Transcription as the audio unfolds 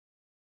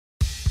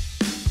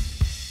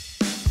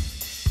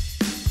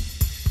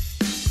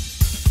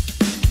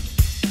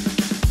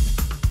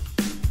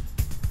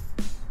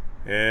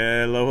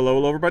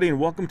Hello everybody, and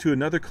welcome to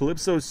another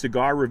Calypso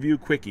Cigar Review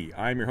Quickie.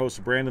 I'm your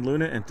host, Brandon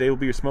Luna, and today we'll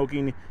be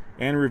smoking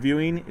and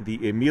reviewing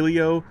the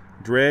Emilio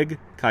Draig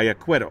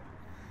Cayuquero.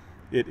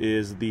 It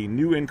is the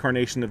new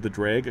incarnation of the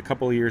Draig. A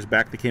couple of years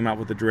back, they came out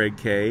with the Draig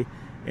K,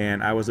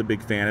 and I was a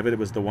big fan of it. It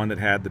was the one that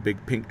had the big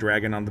pink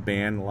dragon on the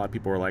band. A lot of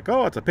people were like,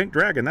 oh, it's a pink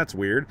dragon, that's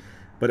weird.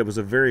 But it was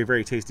a very,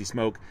 very tasty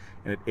smoke,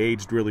 and it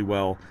aged really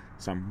well,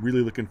 so I'm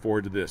really looking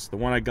forward to this. The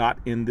one I got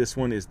in this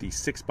one is the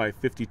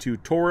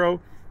 6x52 Toro.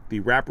 The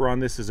wrapper on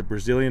this is a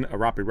Brazilian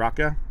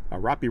Arapiraca.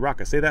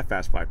 Say that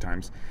fast 5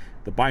 times.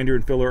 The binder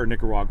and filler are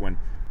Nicaraguan.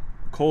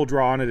 Cold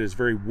draw on it is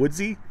very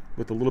woodsy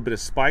with a little bit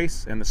of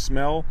spice, and the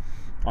smell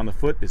on the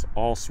foot is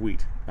all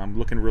sweet. I'm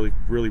looking really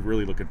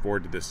looking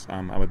forward to this.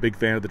 I'm a big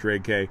fan of the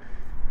Draig K,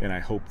 and I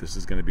hope this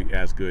is going to be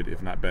as good,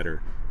 if not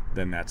better,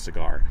 than that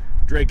cigar.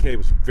 Draig K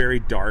was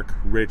very dark,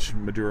 rich,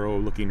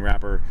 Maduro-looking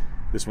wrapper.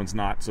 This one's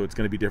not, so it's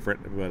going to be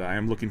different, but I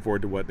am looking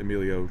forward to what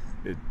Emilio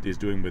is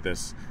doing with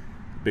this.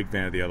 Big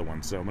fan of the other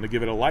one. So I'm going to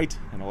give it a light,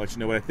 and I'll let you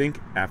know what I think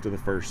after the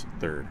first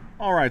third.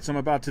 Alright, so I'm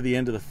about to the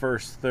end of the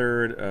first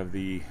third of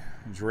the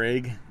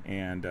Draig,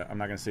 and I'm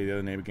not going to say the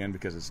other name again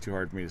because it's too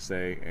hard for me to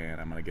say, and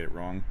I'm going to get it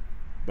wrong.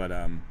 But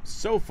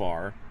so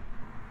far,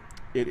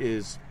 it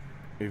is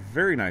a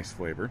very nice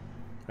flavor.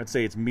 I'd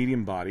say it's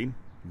medium-bodied,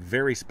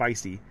 very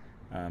spicy.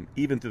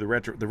 Even through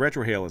the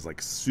retrohale is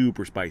like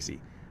super spicy,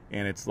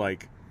 and it's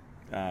like,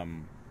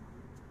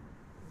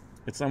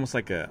 it's almost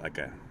like a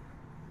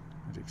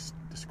how do you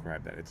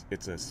describe that?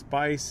 It's a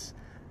spice,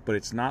 but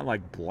it's not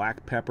like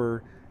black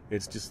pepper.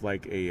 It's just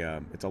like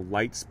it's a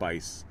light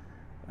spice,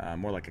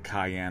 more like a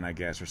cayenne, I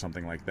guess, or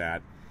something like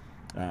that.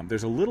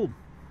 There's a little,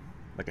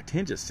 like a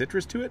tinge of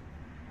citrus to it,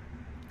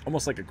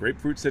 almost like a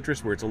grapefruit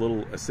citrus, where it's a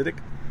little acidic,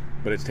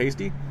 but it's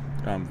tasty.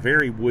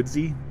 Very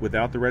woodsy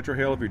without the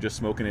retrohale. If you're just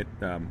smoking it,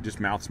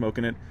 just mouth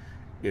smoking it,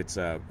 it's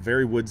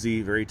very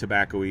woodsy, very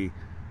tobacco-y.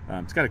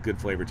 It's got a good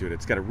flavor to it.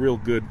 It's got a real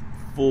good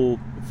full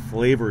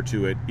flavor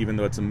to it, even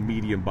though it's a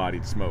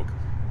medium-bodied smoke.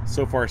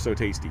 So far, so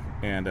tasty.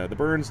 And the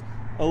burn's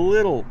a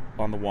little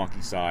on the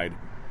wonky side,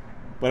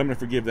 but I'm going to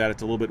forgive that.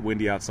 It's a little bit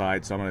windy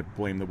outside, so I'm going to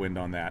blame the wind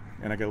on that.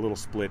 And I got a little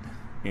split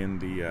in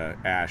the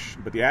ash,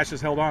 but the ash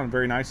has held on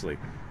very nicely.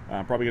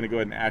 I'm probably going to go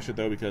ahead and ash it,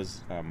 though,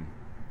 because,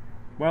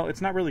 well,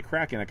 it's not really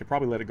cracking. I could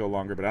probably let it go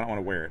longer, but I don't want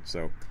to wear it.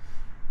 So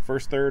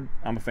first third,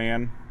 I'm a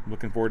fan.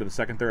 Looking forward to the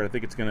second third. I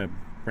think it's going to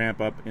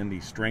ramp up in the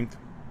strength,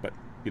 but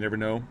you never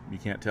know. You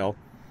can't tell,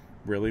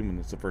 really, when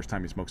it's the first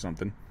time you smoke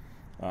something.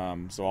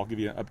 So I'll give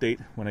you an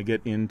update when I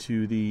get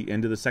into the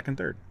end of the second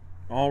third.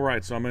 All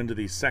right, so I'm into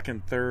the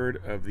second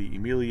third of the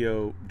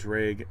Emilio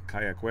Draig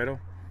Cayuquero,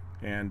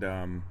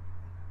 and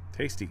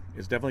tasty.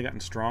 It's definitely gotten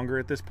stronger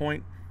at this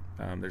point.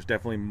 There's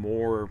definitely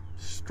more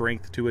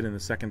strength to it in the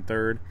second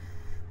third.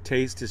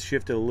 Taste has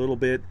shifted a little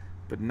bit,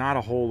 but not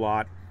a whole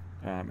lot.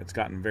 It's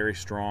gotten very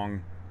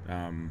strong.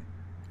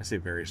 I say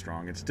very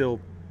strong. It's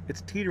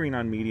teetering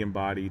on medium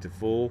body to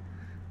full.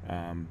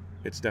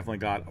 It's definitely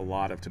got a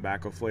lot of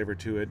tobacco flavor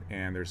to it,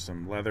 and there's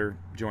some leather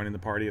joining the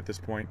party at this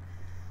point.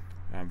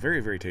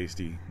 Very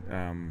tasty.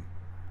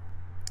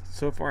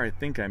 So far, I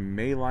think I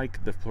may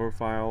like the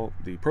profile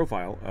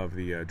of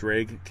the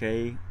Draig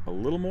K a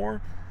little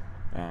more,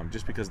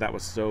 just because that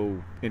was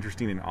so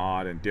interesting and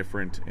odd and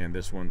different, and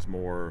this one's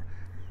more,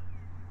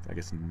 I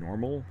guess,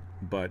 normal,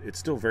 but it's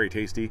still very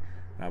tasty.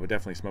 I would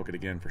definitely smoke it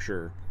again for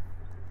sure.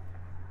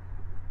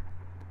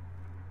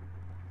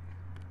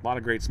 A lot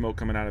of great smoke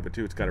coming out of it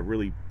too. It's got a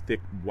really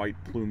thick, white,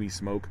 plumy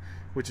smoke,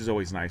 which is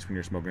always nice when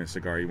you're smoking a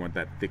cigar. You want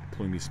that thick,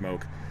 plumy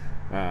smoke.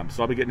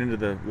 So I'll be getting into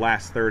the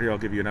last third here. I'll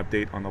give you an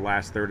update on the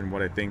last third and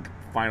what I think,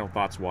 final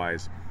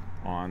thoughts-wise,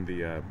 on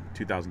the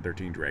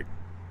 2013 Draig.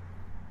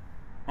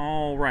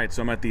 All right,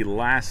 so I'm at the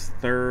last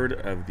third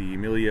of the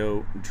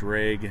Emilio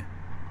Draig,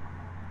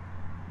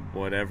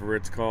 whatever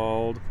it's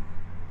called.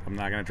 I'm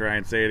not going to try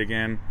and say it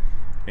again.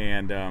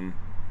 And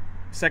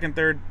second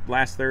third,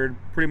 last third,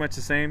 pretty much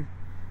the same.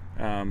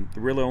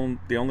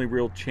 The only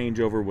real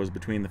changeover was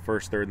between the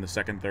first third and the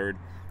second third.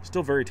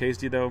 Still very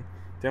tasty, though.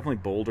 Definitely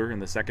bolder in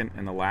the second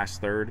and the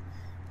last third.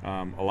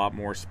 A lot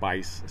more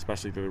spice,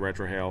 especially through the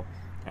retrohale.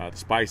 The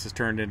spice has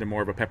turned into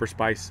more of a pepper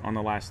spice on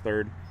the last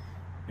third.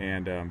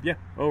 And yeah,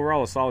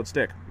 overall a solid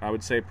stick. I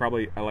would say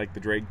probably I like the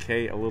Draig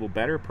K a little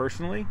better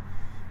personally,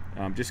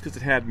 just because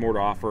it had more to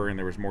offer and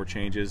there was more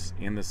changes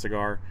in the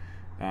cigar.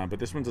 But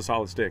this one's a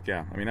solid stick,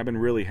 yeah. I mean, I've been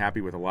really happy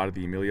with a lot of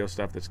the Emilio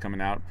stuff that's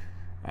coming out.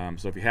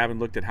 So if you haven't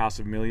looked at House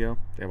of Emilio,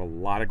 they have a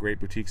lot of great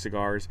boutique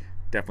cigars.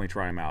 Definitely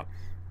try them out.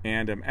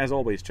 And as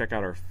always, check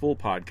out our full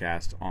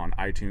podcast on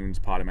iTunes,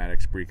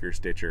 Podomatic, Spreaker,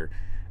 Stitcher,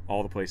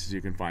 all the places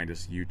you can find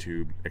us,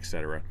 YouTube,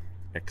 etc.,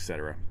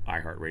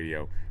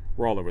 iHeartRadio.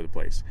 We're all over the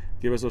place.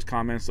 Give us those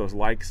comments, those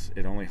likes.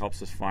 It only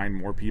helps us find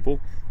more people,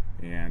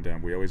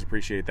 and we always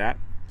appreciate that.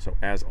 So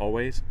as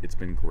always, it's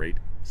been great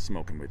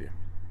smoking with you.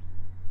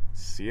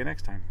 See you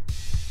next time.